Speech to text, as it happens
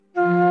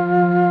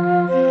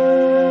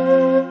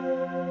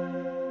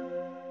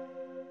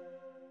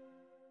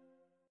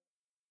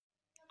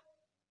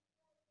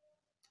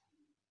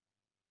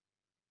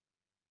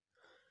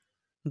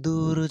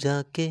दूर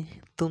जाके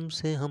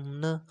तुमसे हम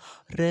न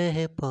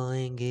रह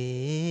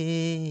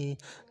पाएंगे,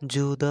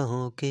 जुदा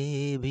होके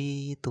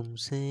भी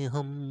तुमसे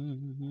हम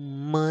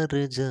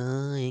मर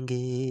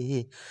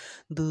जाएंगे।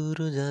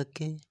 दूर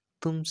जाके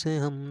तुमसे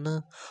हम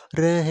न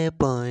रह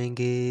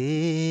पाएंगे,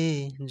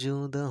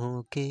 जुदा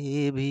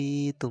होके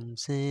भी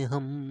तुमसे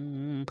हम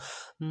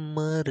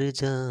मर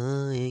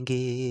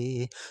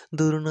जाएंगे।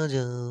 दूर न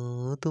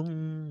जाओ तुम,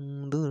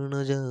 दूर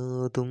न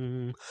जाओ तुम,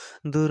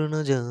 दूर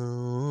न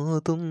जाओ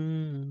तुम,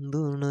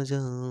 दूर न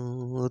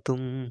जाओ तुम।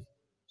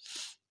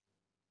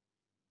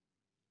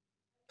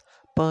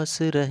 पास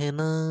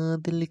रहना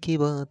दिल की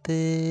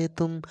बातें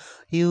तुम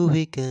यूं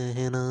ही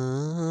कहना,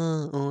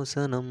 ओ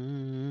सनम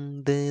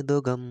दे दो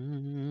गम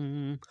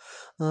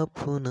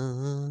अपना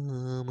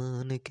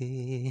मान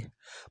के।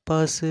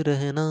 पास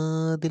रहना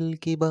दिल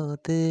की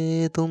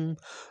बातें तुम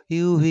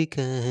यूं ही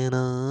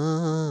कहना,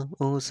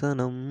 ओ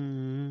सनम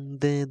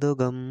दे दो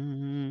गम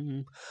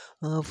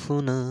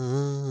अपना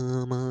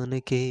मान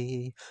के।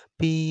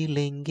 पी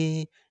लेंगे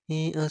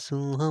ये आंसू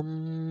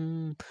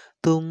हम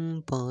तुम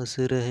पास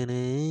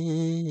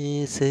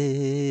रहने से।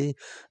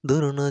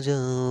 दूर न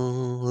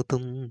जाओ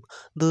तुम,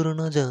 दूर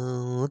न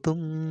जाओ तुम,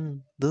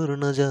 दूर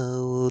न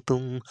जाओ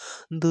तुम,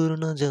 दूर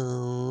न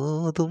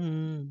जाओ तुम,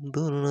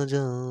 दूर न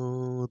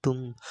जाओ तुम।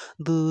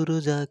 दूर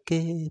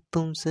जाके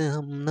तुमसे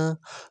हम ना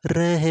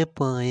रह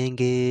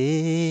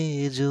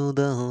पाएंगे,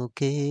 जुदा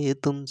होके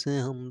तुमसे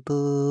हम तो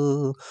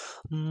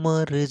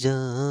मर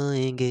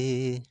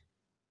जाएंगे।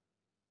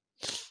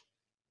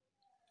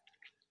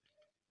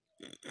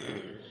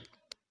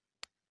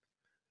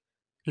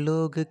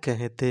 लोग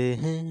कहते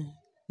हैं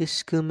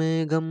इश्क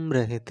में गम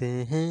रहते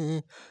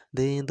हैं,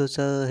 दे दो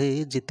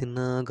चाहे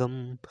जितना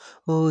गम,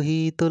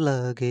 वही तो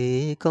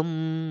लागे कम।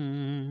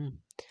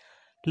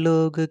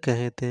 लोग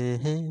कहते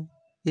हैं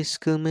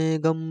इश्क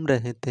में गम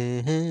रहते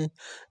हैं,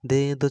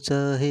 दे दो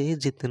चाहे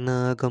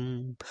जितना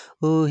गम,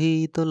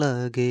 वही तो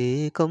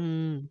लागे कम।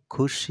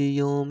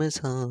 खुशियों में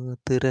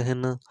साथ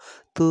रहना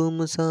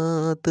तुम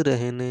साथ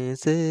रहने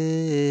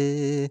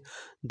से,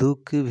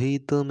 दुख भी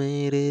तो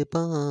मेरे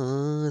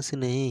पास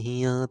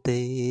नहीं आते।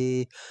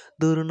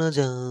 दूर न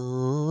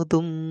जाओ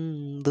तुम,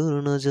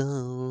 दूर न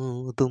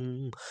जाओ तुम,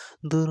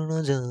 दूर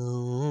न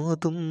जाओ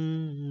तुम,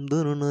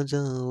 दूर न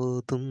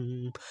जाओ तुम।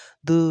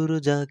 दूर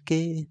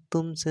जाके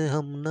तुमसे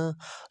हम ना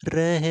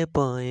रह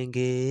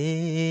पाएंगे,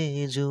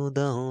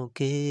 जुदा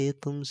होके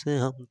तुमसे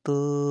हम तो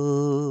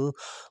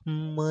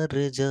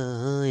मर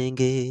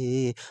जाएंगे।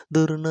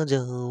 दूर न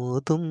जाओ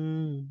तुम,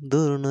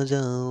 दूर न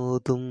जाओ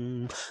तुम,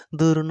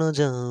 दूर न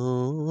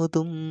जाओ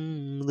तुम,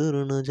 दूर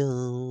न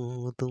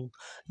जाओ तुम।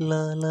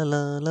 ला ला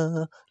ला ला,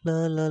 ला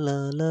ला ला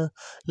ला,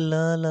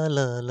 ला ला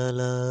ला ला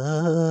ला,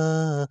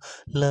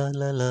 ला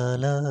ला ला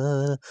ला,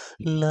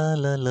 ला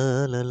ला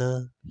ला ला ला,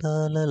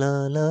 ला ला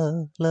ला ला,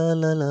 ला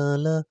ला ला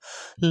ला,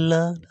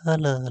 ला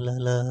ला ला ला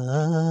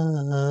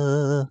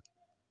ला।